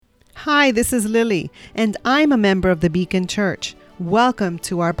Hi, this is Lily, and I'm a member of the Beacon Church. Welcome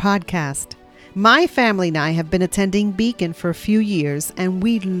to our podcast. My family and I have been attending Beacon for a few years, and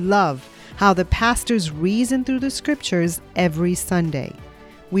we love how the pastors reason through the scriptures every Sunday.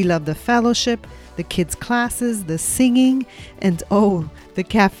 We love the fellowship, the kids' classes, the singing, and the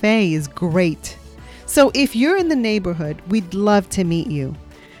cafe is great. So if you're in the neighborhood, we'd love to meet you.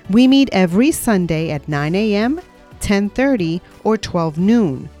 We meet every Sunday at 9 a.m., 10:30, or 12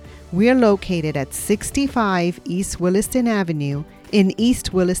 noon. We're located at 65 East Williston Avenue in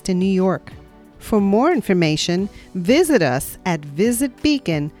East Williston, New York. For more information, visit us at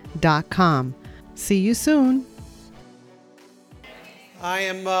visitbeacon.com. See you soon. I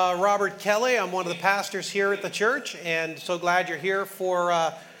am Robert Kelly. I'm one of the pastors here at the church, and so glad you're here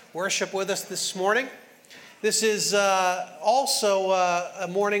for worship with us this morning. This is also a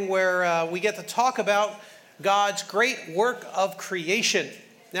morning where we get to talk about God's great work of creation.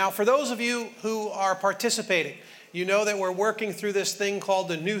 Now, for those of you who are participating, you know that we're working through this thing called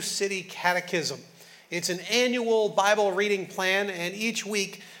the New City Catechism. It's an annual Bible reading plan, and each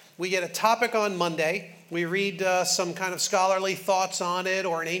week we get a topic on Monday. We read some kind of scholarly thoughts on it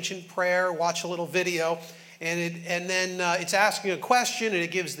or an ancient prayer, watch a little video, and then it's asking a question and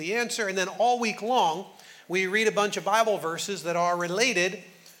it gives the answer. And then all week long, we read a bunch of Bible verses that are related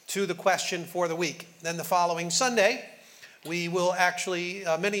to the question for the week. Then the following Sunday, we will actually,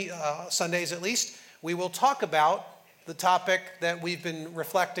 many Sundays at least, we will talk about the topic that we've been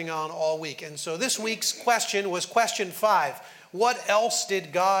reflecting on all week. And so this week's question was question 5. What else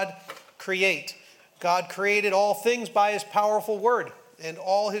did God create? God created all things by his powerful word, and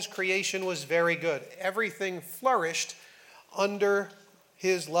all his creation was very good. Everything flourished under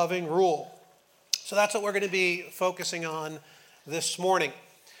his loving rule. So that's what we're going to be focusing on this morning.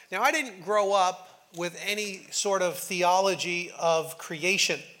 Now, I didn't grow up with any sort of theology of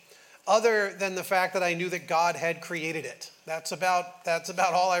creation, other than the fact that I knew that God had created it. That's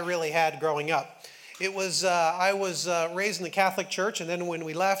about all I really had growing up. It was I was raised in the Catholic Church, and then when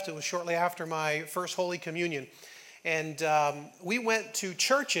we left, it was shortly after my first Holy Communion, and we went to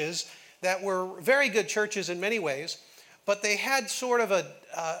churches that were very good churches in many ways, but they had sort of a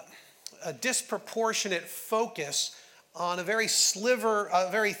disproportionate focus on a very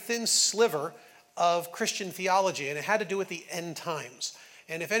thin sliver of Christian theology, and it had to do with the end times.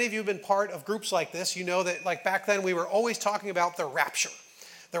 And if any of you have been part of groups like this, you know that like back then we were always talking about the rapture.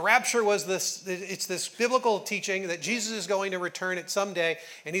 The rapture was it's this biblical teaching that Jesus is going to return at some day,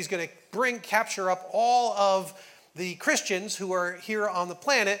 and he's going to capture up all of the Christians who are here on the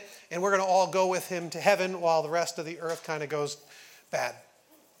planet, and we're going to all go with him to heaven while the rest of the earth kind of goes bad.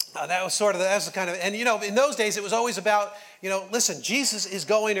 That was the kind of, and in those days it was always about, listen, Jesus is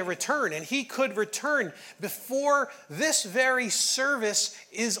going to return, and he could return before this very service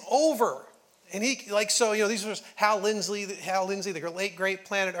is over. And these were Hal Lindsey, the late great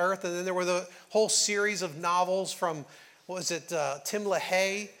Planet Earth, and then there were the whole series of novels from, Tim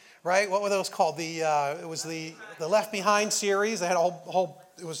LaHaye, right? What were those called? It was the Left Behind series. They had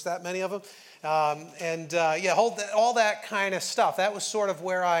it was that many of them. All that kind of stuff. That was sort of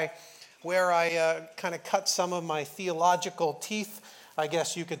where I kind of cut some of my theological teeth, I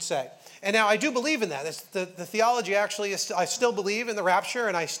guess you could say. And now I do believe in that. The theology actually is, I still believe in the rapture,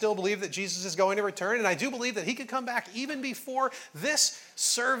 and I still believe that Jesus is going to return, and I do believe that he could come back even before this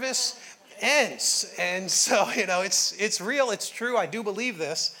service ends. And so, it's real, it's true, I do believe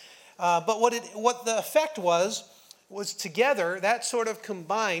this. But what the effect was together, that sort of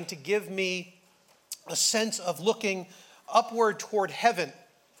combined to give me a sense of looking upward toward heaven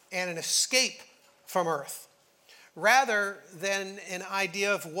and an escape from earth, rather than an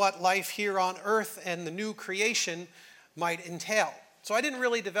idea of what life here on earth and the new creation might entail. So I didn't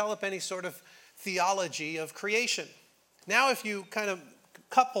really develop any sort of theology of creation. Now, if you kind of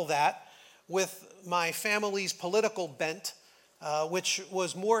couple that with my family's political bent, which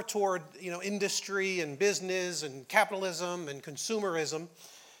was more toward industry and business and capitalism and consumerism,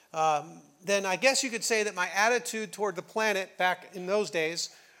 then I guess you could say that my attitude toward the planet back in those days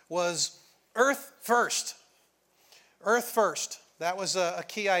was earth first. Earth first. That was a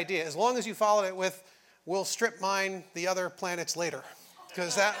key idea. As long as you followed it with, we'll strip mine the other planets later.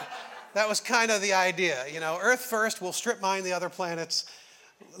 Because that was kind of the idea. Earth first, we'll strip mine the other planets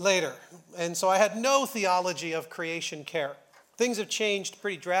later. And so I had no theology of creation care. Things have changed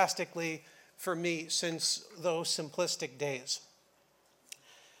pretty drastically for me since those simplistic days.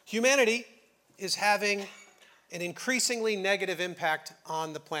 Humanity is having an increasingly negative impact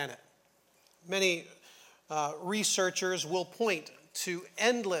on the planet. Many researchers will point to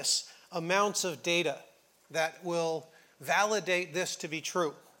endless amounts of data that will validate this to be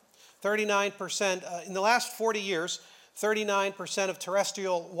true. 39%, in the last 40 years, 39% of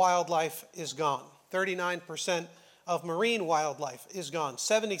terrestrial wildlife is gone. 39% of marine wildlife is gone.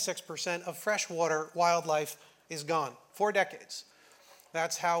 76% of freshwater wildlife is gone. 4 decades.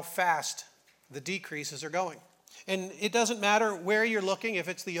 That's how fast the decreases are going. And it doesn't matter where you're looking, if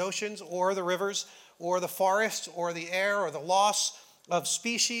it's the oceans or the rivers or the forests or the air or the loss of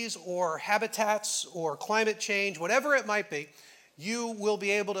species or habitats or climate change, whatever it might be, you will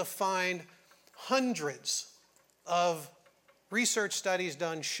be able to find hundreds of research studies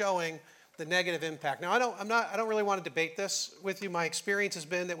done showing the negative impact. Now, I don't really want to debate this with you. My experience has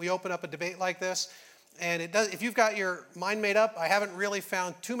been that we open up a debate like this, and if you've got your mind made up, I haven't really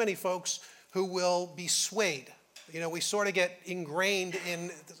found too many folks who will be swayed. You know, we sort of get ingrained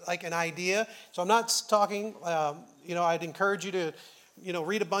in like an idea. So I'm not talking, I'd encourage you to,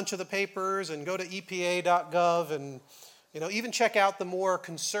 read a bunch of the papers and go to EPA.gov and, even check out the more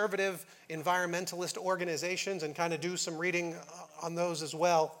conservative environmentalist organizations and kind of do some reading on those as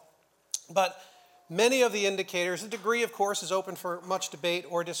well. But many of the indicators, the degree, of course, is open for much debate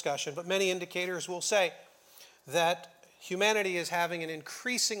or discussion, but many indicators will say that humanity is having an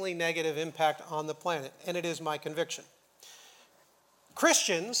increasingly negative impact on the planet, and it is my conviction.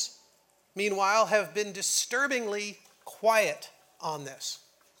 Christians, meanwhile, have been disturbingly quiet on this.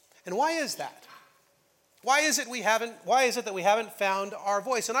 And why is that? Why is it that we haven't found our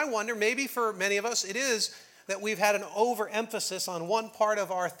voice? And I wonder, maybe for many of us, it is that we've had an overemphasis on one part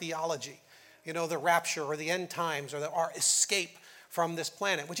of our theology, the rapture or the end times or our escape from this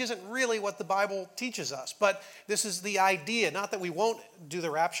planet, which isn't really what the Bible teaches us. But this is the idea, not that we won't do the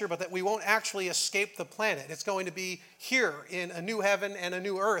rapture, but that we won't actually escape the planet. It's going to be here in a new heaven and a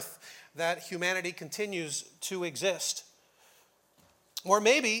new earth that humanity continues to exist. Or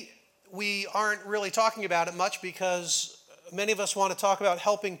maybe we aren't really talking about it much because many of us want to talk about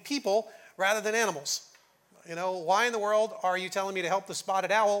helping people rather than animals. Why in the world are you telling me to help the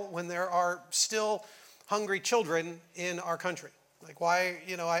spotted owl when there are still hungry children in our country? Like why,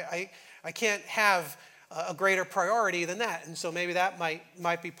 I can't have a greater priority than that. And so maybe that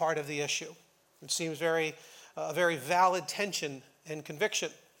might be part of the issue. It seems a very valid tension and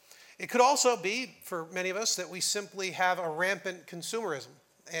conviction. It could also be, for many of us, that we simply have a rampant consumerism.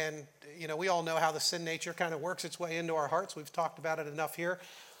 And, we all know how the sin nature kind of works its way into our hearts. We've talked about it enough here.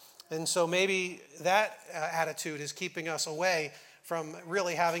 And so maybe that attitude is keeping us away from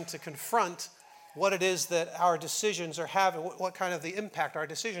really having to confront what it is that our decisions are having, what kind of the impact our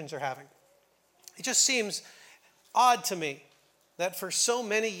decisions are having. It just seems odd to me that for so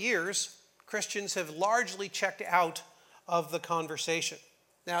many years, Christians have largely checked out of the conversation.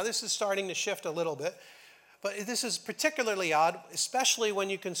 Now, this is starting to shift a little bit, but this is particularly odd, especially when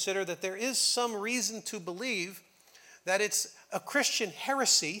you consider that there is some reason to believe that it's a Christian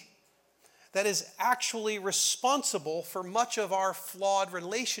heresy that is actually responsible for much of our flawed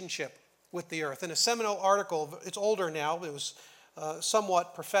relationship with the earth. In a seminal article, it's older now, it was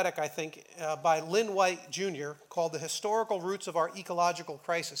somewhat prophetic, I think, by Lynn White Jr., called The Historical Roots of Our Ecological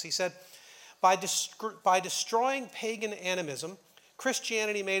Crisis. He said, by destroying pagan animism,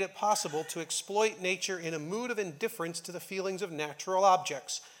 Christianity made it possible to exploit nature in a mood of indifference to the feelings of natural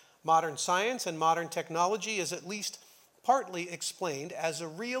objects. Modern science and modern technology is at least partly explained as a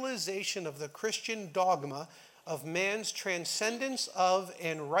realization of the Christian dogma of man's transcendence of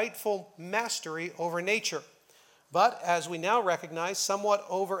and rightful mastery over nature. But as we now recognize, somewhat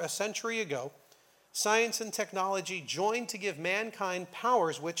over a century ago, science and technology joined to give mankind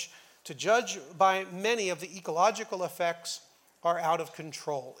powers which, to judge by many of the ecological effects, are out of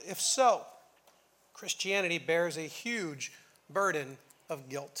control. If so, Christianity bears a huge burden of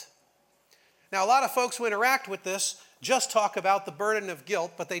guilt. Now, a lot of folks who interact with this just talk about the burden of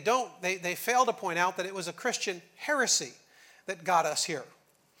guilt, but they fail to point out that it was a Christian heresy that got us here.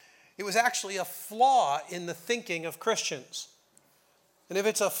 It was actually a flaw in the thinking of Christians. And if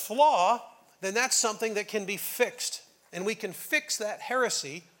it's a flaw, then that's something that can be fixed. And we can fix that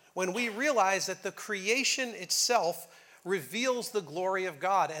heresy when we realize that the creation itself reveals the glory of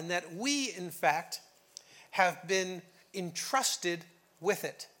God and that we, in fact, have been entrusted with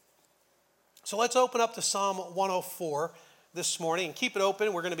it. So let's open up to Psalm 104 this morning and keep it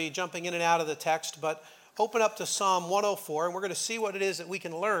open. We're going to be jumping in and out of the text, but open up to Psalm 104 and we're going to see what it is that we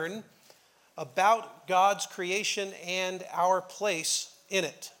can learn about God's creation and our place in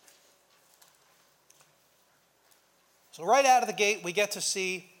it. So right out of the gate, we get to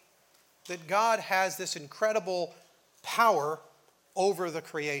see that God has this incredible power over the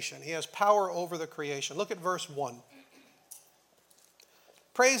creation. He has power over the creation. Look at verse 1.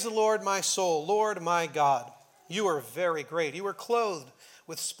 Praise the Lord, my soul, Lord, my God. You are very great. You are clothed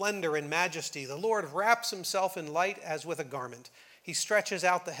with splendor and majesty. The Lord wraps himself in light as with a garment. He stretches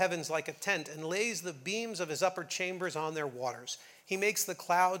out the heavens like a tent and lays the beams of his upper chambers on their waters. He makes the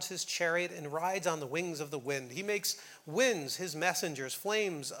clouds his chariot and rides on the wings of the wind. He makes winds his messengers,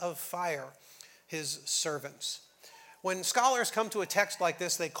 flames of fire his servants. When scholars come to a text like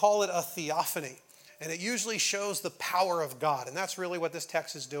this, they call it a theophany. And it usually shows the power of God. And that's really what this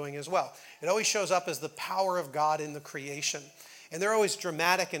text is doing as well. It always shows up as the power of God in the creation. And they're always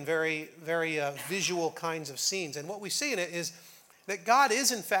dramatic and very, very visual kinds of scenes. And what we see in it is that God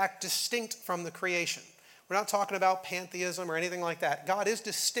is, in fact, distinct from the creation. We're not talking about pantheism or anything like that. God is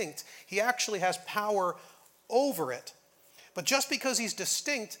distinct. He actually has power over it. But just because he's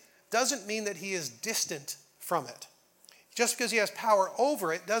distinct doesn't mean that he is distant from it. Just because he has power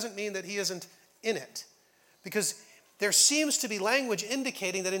over it doesn't mean that he isn't in it. Because there seems to be language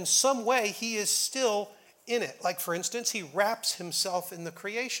indicating that in some way he is still in it. Like, for instance, he wraps himself in the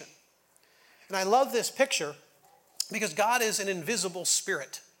creation. And I love this picture because God is an invisible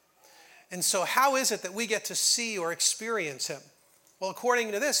spirit. And so how is it that we get to see or experience him? Well,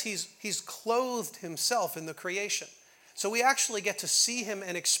 according to this, he's clothed himself in the creation. So we actually get to see him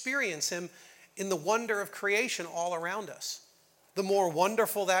and experience him in the wonder of creation all around us. The more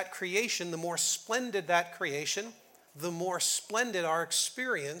wonderful that creation, the more splendid that creation, the more splendid our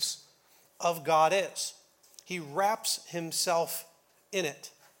experience of God is. He wraps himself in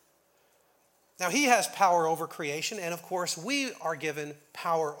it. Now, he has power over creation, and of course, we are given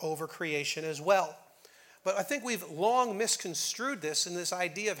power over creation as well. But I think we've long misconstrued this in this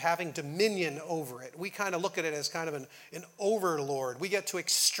idea of having dominion over it. We kind of look at it as kind of an overlord. We get to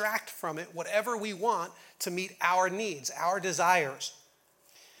extract from it whatever we want to meet our needs, our desires.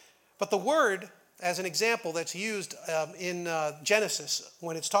 But the word, as an example that's used in Genesis,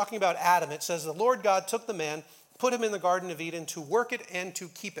 when it's talking about Adam, it says, the Lord God took the man, put him in the Garden of Eden to work it and to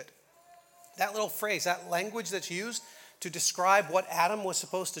keep it. That little phrase, that language that's used to describe what Adam was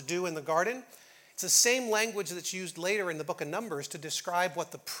supposed to do in the garden, it's the same language that's used later in the book of Numbers to describe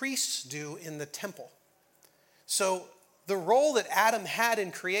what the priests do in the temple. So the role that Adam had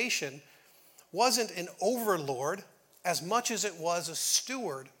in creation wasn't an overlord as much as it was a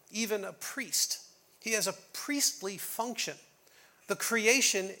steward, even a priest. He has a priestly function. The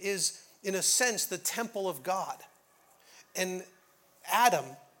creation is, in a sense, the temple of God. And Adam,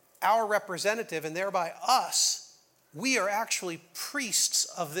 our representative, and thereby us, we are actually priests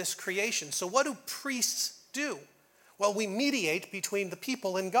of this creation. So what do priests do? Well, we mediate between the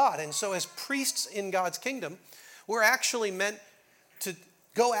people and God. And so as priests in God's kingdom, we're actually meant to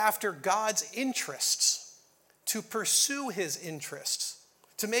go after God's interests, to pursue his interests,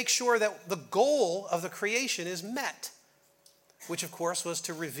 to make sure that the goal of the creation is met, which of course was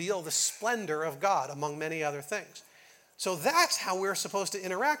to reveal the splendor of God among many other things. So that's how we're supposed to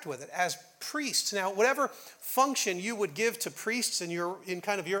interact with it as priests. Now, whatever function you would give to priests in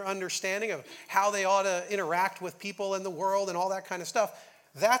kind of your understanding of how they ought to interact with people in the world and all that kind of stuff,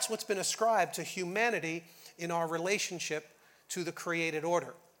 that's what's been ascribed to humanity in our relationship to the created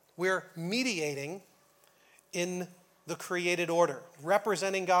order. We're mediating in the created order,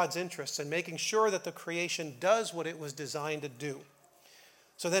 representing God's interests and making sure that the creation does what it was designed to do.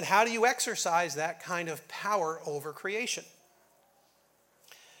 So then how do you exercise that kind of power over creation?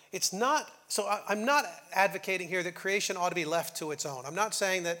 I'm not advocating here that creation ought to be left to its own. I'm not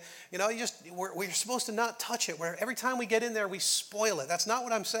saying that, we're supposed to not touch it, where every time we get in there, we spoil it. That's not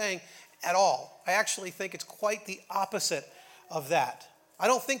what I'm saying at all. I actually think it's quite the opposite of that. I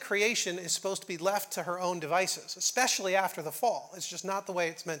don't think creation is supposed to be left to her own devices, especially after the fall. It's just not the way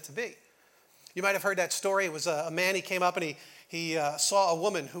it's meant to be. You might have heard that story. It was a man, he came up and he saw a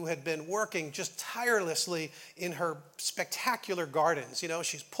woman who had been working just tirelessly in her spectacular gardens.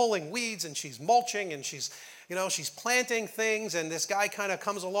 She's pulling weeds and she's mulching and she's planting things. And this guy kind of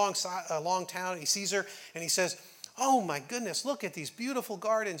comes along town. He sees her and he says, "Oh my goodness, look at these beautiful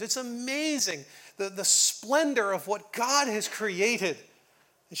gardens. It's amazing, the splendor of what God has created."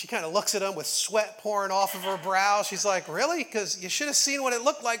 And she kind of looks at him with sweat pouring off of her brow. She's like, "Really? Because you should have seen what it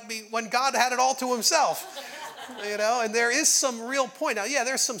looked like when God had it all to himself." And there is some real point. Now, yeah,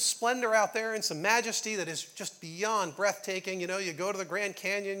 there's some splendor out there and some majesty that is just beyond breathtaking. You go to the Grand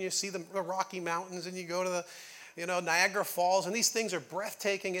Canyon, you see the Rocky Mountains, and you go to the, Niagara Falls, and these things are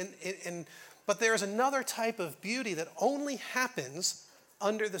breathtaking. But there's another type of beauty that only happens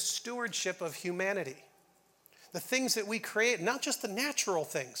under the stewardship of humanity. The things that we create, not just the natural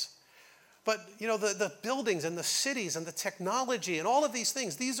things, but the buildings and the cities and the technology and all of these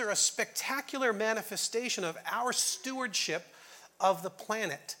things, these are a spectacular manifestation of our stewardship of the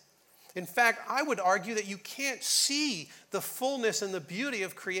planet. In fact, I would argue that you can't see the fullness and the beauty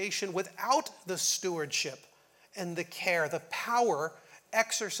of creation without the stewardship and the care, the power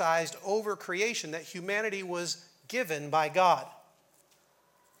exercised over creation that humanity was given by God.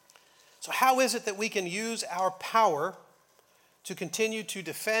 So how is it that we can use our power to continue to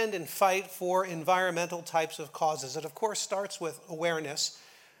defend and fight for environmental types of causes? It, of course, starts with awareness,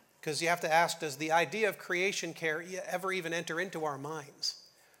 because you have to ask, does the idea of creation care ever even enter into our minds?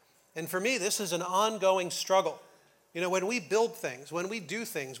 And for me, this is an ongoing struggle. You know, when we build things, when we do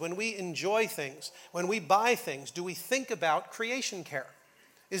things, when we enjoy things, when we buy things, do we think about creation care?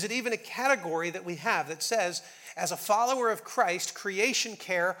 Is it even a category that we have that says, as a follower of Christ, creation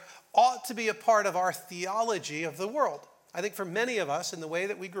care ought to be a part of our theology of the world? I think for many of us, in the way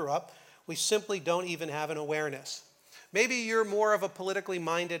that we grew up, we simply don't even have an awareness. Maybe you're more of a politically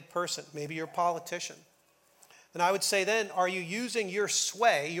minded person. Maybe you're a politician. And I would say then, are you using your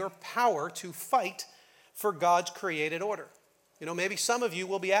sway, your power, to fight for God's created order? You know, maybe some of you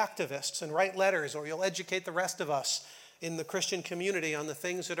will be activists and write letters, or you'll educate the rest of us in the Christian community on the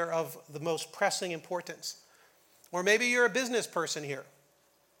things that are of the most pressing importance. Or maybe you're a business person here.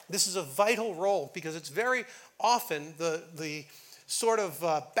 This is a vital role, because it's very often the sort of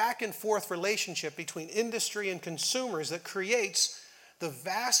back and forth relationship between industry and consumers that creates the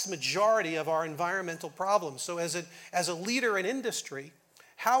vast majority of our environmental problems. So as a leader in industry,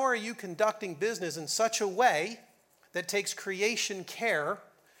 how are you conducting business in such a way that takes creation care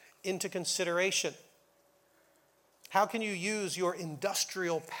into consideration? How can you use your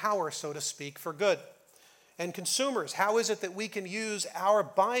industrial power, so to speak, for good? And consumers, how is it that we can use our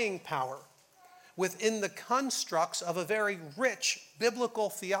buying power within the constructs of a very rich biblical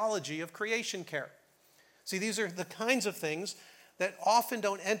theology of creation care? See, these are the kinds of things that often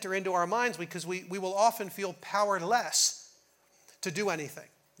don't enter into our minds, because we will often feel powerless to do anything.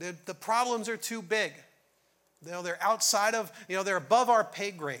 The problems are too big. You know, they're outside of, they're above our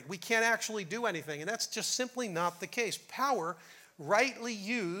pay grade. We can't actually do anything, and that's just simply not the case. Power, rightly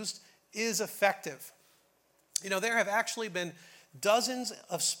used, is effective. You know, there have actually been dozens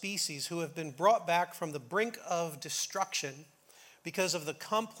of species who have been brought back from the brink of destruction because of the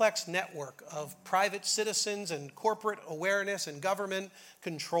complex network of private citizens and corporate awareness and government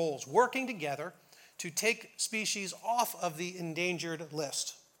controls working together to take species off of the endangered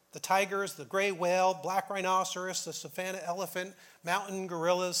list. The tigers, the gray whale, black rhinoceros, the savanna elephant, mountain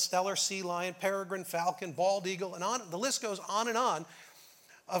gorillas, stellar sea lion, peregrine falcon, bald eagle, and on. The list goes on and on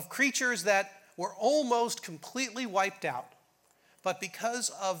of creatures that were almost completely wiped out. But because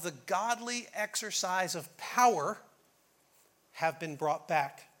of the godly exercise of power, have been brought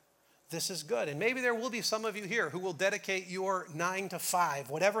back. This is good. And maybe there will be some of you here who will dedicate your 9 to 5,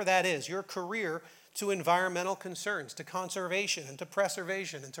 whatever that is, your career, to environmental concerns, to conservation and to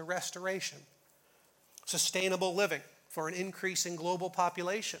preservation and to restoration. Sustainable living for an increasing global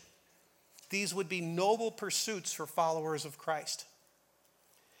population. These would be noble pursuits for followers of Christ.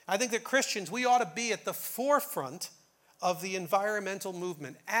 I think that Christians, we ought to be at the forefront of the environmental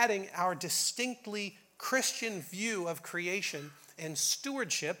movement, adding our distinctly Christian view of creation and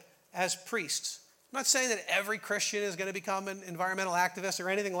stewardship as priests. I'm not saying that every Christian is going to become an environmental activist or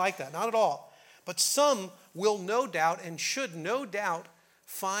anything like that, not at all. But some will no doubt and should no doubt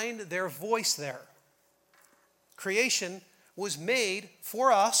find their voice there. Creation was made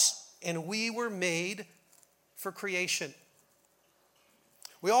for us, and we were made for creation.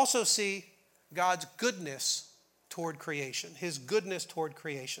 We also see God's goodness toward creation, his goodness toward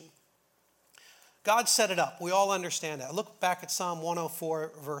creation. God set it up. We all understand that. Look back at Psalm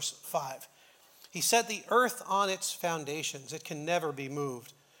 104, verse 5. He set the earth on its foundations. It can never be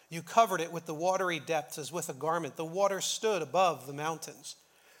moved. You covered it with the watery depths as with a garment. The water stood above the mountains.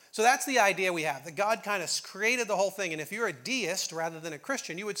 So that's the idea we have, that God kind of created the whole thing. And if you're a deist rather than a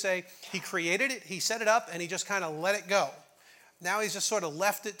Christian, you would say he created it, he set it up, and he just kind of let it go. Now he's just sort of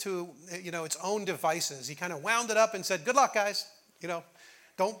left it to, its own devices. He kind of wound it up and said, good luck, guys.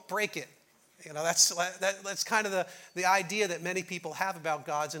 Don't break it. That's kind of the idea that many people have about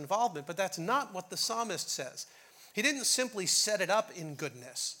God's involvement, but that's not what the psalmist says. He didn't simply set it up in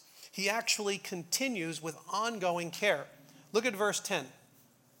goodness. He actually continues with ongoing care. Look at verse 10.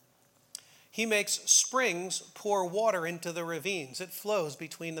 He makes springs pour water into the ravines. It flows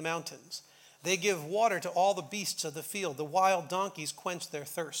between the mountains. They give water to all the beasts of the field. The wild donkeys quench their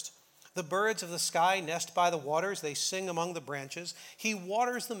thirst. The birds of the sky nest by the waters. They sing among the branches. He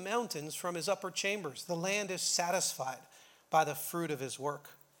waters the mountains from his upper chambers. The land is satisfied by the fruit of his work.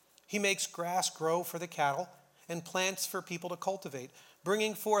 He makes grass grow for the cattle and plants for people to cultivate,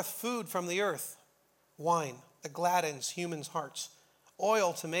 bringing forth food from the earth, wine that gladdens humans' hearts,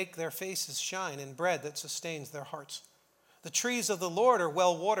 oil to make their faces shine, and bread that sustains their hearts. The trees of the Lord are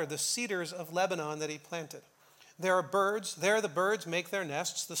well watered, the cedars of Lebanon that he planted. There the birds make their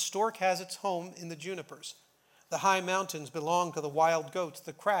nests. The stork has its home in the junipers. The high mountains belong to the wild goats.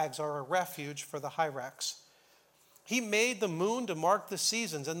 The crags are a refuge for the hyrax. He made the moon to mark the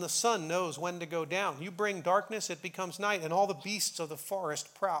seasons, and the sun knows when to go down. You bring darkness, it becomes night, and all the beasts of the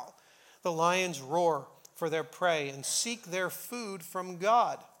forest prowl. The lions roar for their prey and seek their food from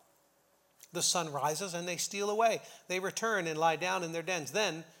God. The sun rises and they steal away. They return and lie down in their dens.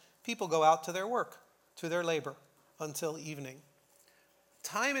 Then people go out to their work, to their labor, until evening.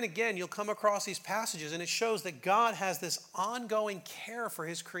 Time and again, you'll come across these passages, and it shows that God has this ongoing care for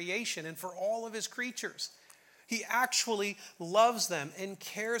his creation and for all of his creatures. He actually loves them and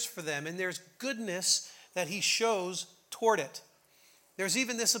cares for them, and there's goodness that he shows toward it. There's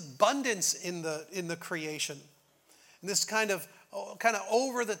even this abundance in the creation, and this kind of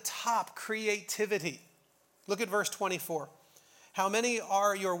over-the-top creativity. Look at verse 24. How many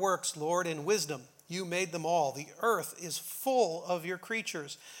are your works, Lord, in wisdom? You made them all. The earth is full of your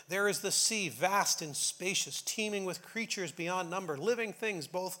creatures. There is the sea, vast and spacious, teeming with creatures beyond number, living things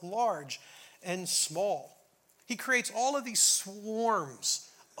both large and small. He creates all of these swarms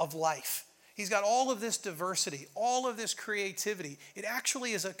of life. He's got all of this diversity, all of this creativity. It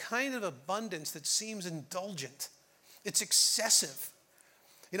actually is a kind of abundance that seems indulgent. It's excessive.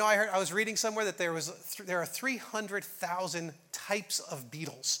 You know, I was reading somewhere that there are 300,000 types of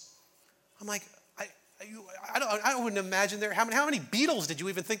beetles. I'm like, I wouldn't imagine there. How many beetles did you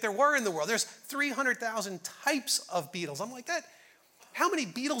even think there were in the world? There's 300,000 types of beetles. I'm like, that. How many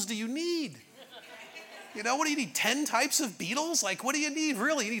beetles do you need? You know, what do you need? 10 types of beetles? Like, what do you need?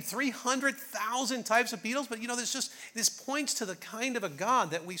 Really, you need 300,000 types of beetles? But you know, this points to the kind of a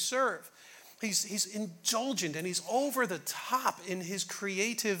God that we serve. He's indulgent and he's over the top in his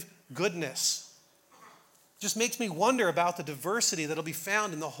creative goodness. Just makes me wonder about the diversity that'll be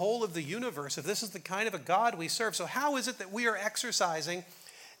found in the whole of the universe if this is the kind of a God we serve. So how is it that we are exercising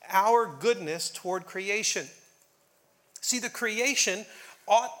our goodness toward creation? See, the creation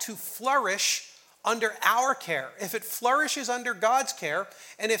ought to flourish under our care. If it flourishes under God's care,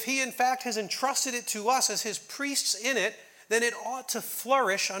 and if he in fact has entrusted it to us as his priests in it, then it ought to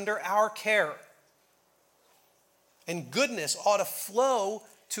flourish under our care. And goodness ought to flow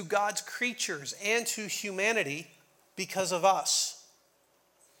to God's creatures and to humanity because of us.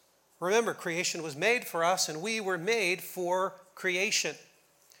 Remember, creation was made for us, and we were made for creation.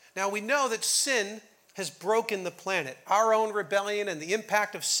 Now, we know that sin has broken the planet, our own rebellion and the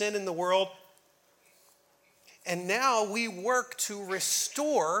impact of sin in the world. And now we work to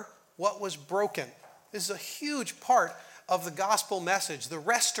restore what was broken. This is a huge part of the gospel message, the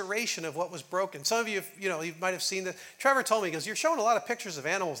restoration of what was broken. Some of you, you might have seen this. Trevor told me, he goes, you're showing a lot of pictures of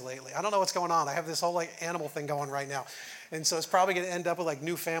animals lately. I don't know what's going on. I have this whole animal thing going right now. And so it's probably going to end up with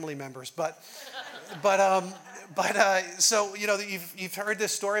new family members. So, you've heard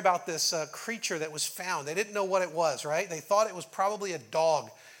this story about this creature that was found. They didn't know what it was, right? They thought it was probably a dog,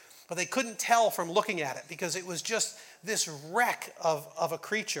 but they couldn't tell from looking at it because it was just this wreck of a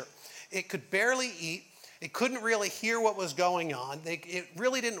creature. It could barely eat. It couldn't really hear what was going on. It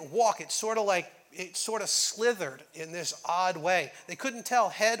really didn't walk. It sort of slithered in this odd way. They couldn't tell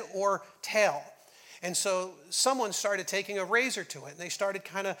head or tail. And so someone started taking a razor to it, and they started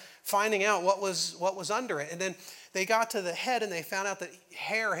kind of finding out what was under it. And then they got to the head, and they found out that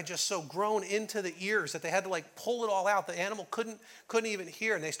hair had just so grown into the ears that they had to pull it all out. The animal couldn't even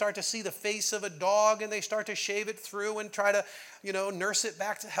hear. And they start to see the face of a dog, and they start to shave it through and try to, nurse it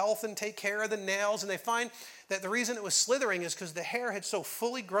back to health and take care of the nails. And they find that the reason it was slithering is because the hair had so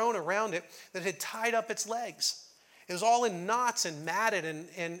fully grown around it that it had tied up its legs. It was all in knots and matted,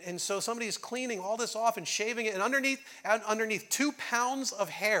 and so somebody is cleaning all this off and shaving it. And underneath 2 pounds of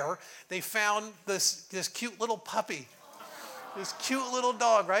hair, they found this cute little puppy, this cute little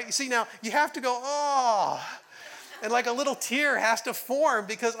dog, right? You see, now you have to go, oh, and a little tear has to form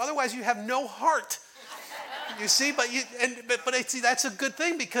because otherwise you have no heart. You see, but that's a good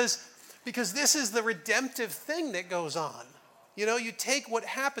thing because this is the redemptive thing that goes on. You take what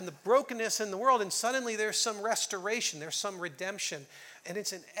happened, the brokenness in the world, and suddenly there's some restoration, there's some redemption. And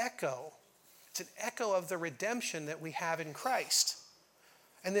it's an echo. It's an echo of the redemption that we have in Christ.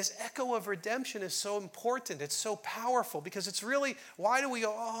 And this echo of redemption is so important. It's so powerful because it's really, why do we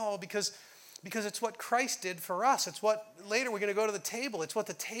go, oh, because it's what Christ did for us. It's what, later we're going to go to the table. It's what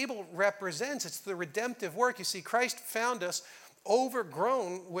the table represents. It's the redemptive work. You see, Christ found us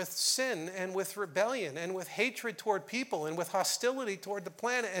overgrown with sin and with rebellion and with hatred toward people and with hostility toward the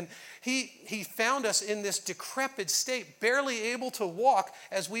planet. And he found us in this decrepit state, barely able to walk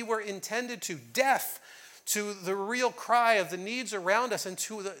as we were intended to, deaf to the real cry of the needs around us and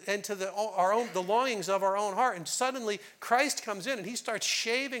to the longings of our own heart. And suddenly Christ comes in and he starts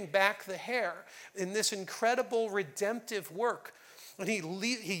shaving back the hair in this incredible redemptive work. And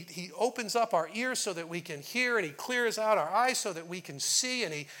he opens up our ears so that we can hear, and he clears out our eyes so that we can see,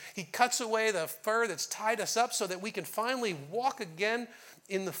 and he cuts away the fur that's tied us up so that we can finally walk again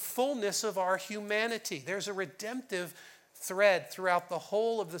in the fullness of our humanity. There's a redemptive thread throughout the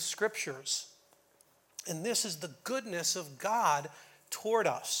whole of the scriptures. And this is the goodness of God toward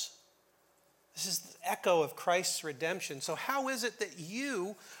us. This is the echo of Christ's redemption. So how is it that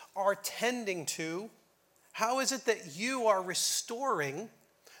you are tending to, how is it that you are restoring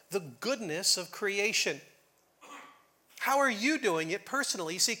the goodness of creation? How are you doing it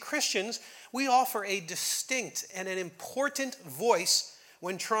personally? You see, Christians, we offer a distinct and an important voice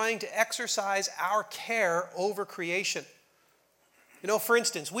when trying to exercise our care over creation. You know, for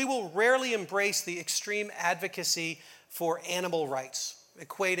instance, we will rarely embrace the extreme advocacy for animal rights,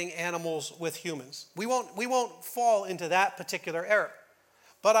 equating animals with humans. We won't fall into that particular error.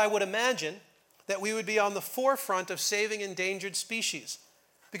 But I would imagine that we would be on the forefront of saving endangered species,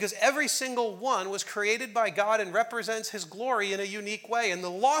 because every single one was created by God and represents his glory in a unique way. And the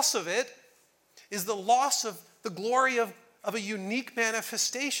loss of it is the loss of the glory of a unique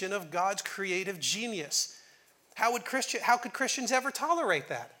manifestation of God's creative genius. How could Christians ever tolerate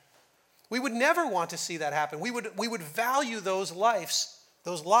that? We would never want to see that happen. We would value those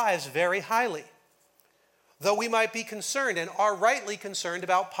lives very highly. Though we might be concerned and are rightly concerned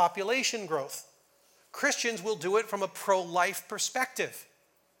about population growth, Christians will do it from a pro-life perspective.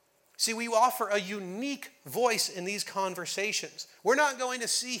 See, we offer a unique voice in these conversations. We're not going to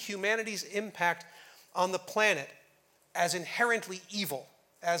see humanity's impact on the planet as inherently evil,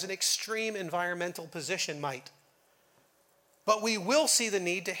 as an extreme environmental position might. But we will see the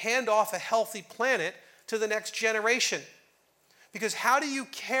need to hand off a healthy planet to the next generation. Because how do you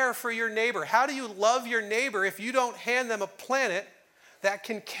care for your neighbor? How do you love your neighbor if you don't hand them a planet that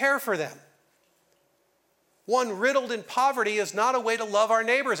can care for them? One riddled in poverty is not a way to love our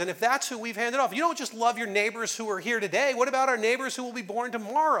neighbors. And if that's who we've handed off, you don't just love your neighbors who are here today. What about our neighbors who will be born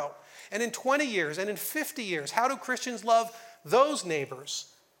tomorrow and in 20 years and in 50 years? How do Christians love those neighbors?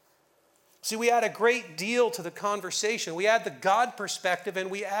 See, we add a great deal to the conversation. We add the God perspective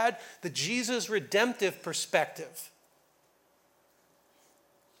and we add the Jesus redemptive perspective.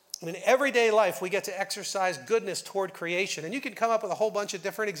 And in everyday life, we get to exercise goodness toward creation. And you can come up with a whole bunch of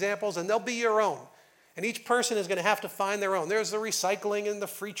different examples and they'll be your own. And each person is going to have to find their own. There's the recycling and the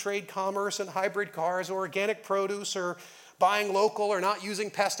free trade commerce and hybrid cars or organic produce or buying local or not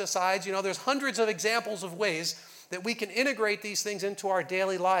using pesticides. You know, there's hundreds of examples of ways that we can integrate these things into our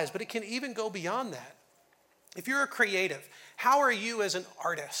daily lives. But it can even go beyond that. If you're a creative, how are you as an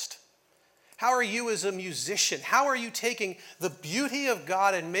artist? How are you as a musician? How are you taking the beauty of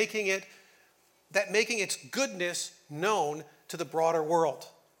God and making its goodness known to the broader world?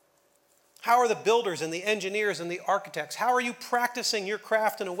 How are the builders and the engineers and the architects? How are you practicing your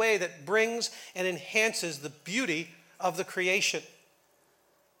craft in a way that brings and enhances the beauty of the creation?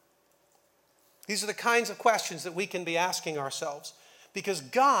 These are the kinds of questions that we can be asking ourselves, because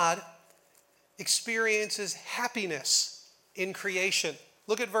God experiences happiness in creation.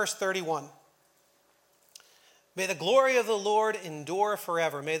 Look at verse 31. May the glory of the Lord endure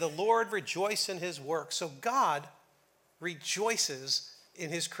forever. May the Lord rejoice in his work. So God rejoices in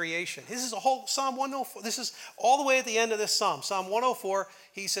his creation. This is a whole Psalm 104. This is all the way at the end of this Psalm. Psalm 104,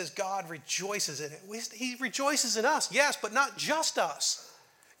 he says God rejoices in it. He rejoices in us, yes, but not just us.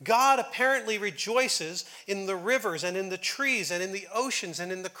 God apparently rejoices in the rivers and in the trees and in the oceans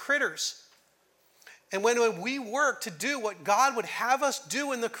and in the critters. And when we work to do what God would have us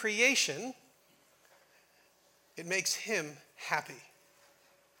do in the creation, it makes him happy.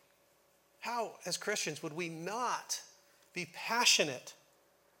 How, as Christians, would we not be passionate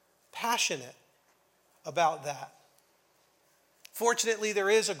about that? Fortunately, there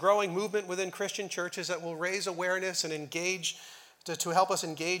is a growing movement within Christian churches that will raise awareness and engage to help us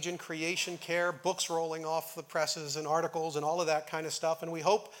engage in creation care, books rolling off the presses and articles and all of that kind of stuff. And we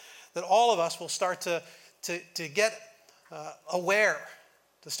hope that all of us will start to get aware,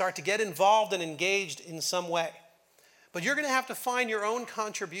 to start to get involved and engaged in some way. But you're going to have to find your own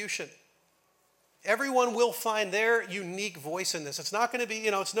contribution. Everyone will find their unique voice in this. It's not going to be,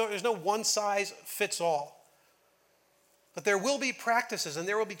 there's no one size fits all. But there will be practices and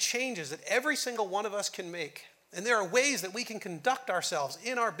there will be changes that every single one of us can make And there are ways that we can conduct ourselves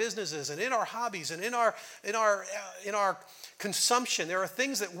in our businesses and in our hobbies and in our consumption. There are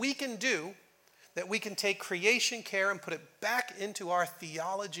things that we can do that we can take creation care and put it back into our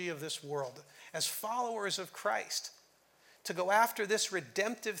theology of this world as followers of Christ, to go after this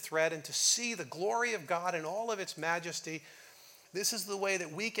redemptive thread and to see the glory of God in all of its majesty. This is the way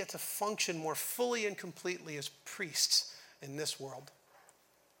that we get to function more fully and completely as priests in this world.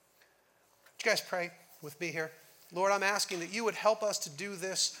 Would you guys pray with me here? Lord, I'm asking that you would help us to do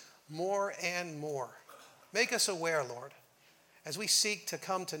this more and more. Make us aware, Lord, as we seek to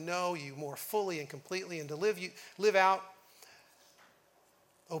come to know you more fully and completely and to live out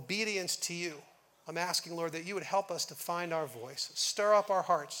obedience to you. I'm asking, Lord, that you would help us to find our voice, stir up our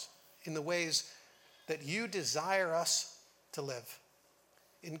hearts in the ways that you desire us to live.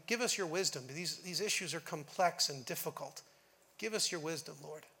 And give us your wisdom. These issues are complex and difficult. Give us your wisdom,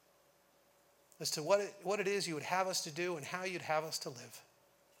 Lord, as to what it is you would have us to do and how you'd have us to live.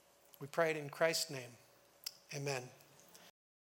 We pray it in Christ's name. Amen.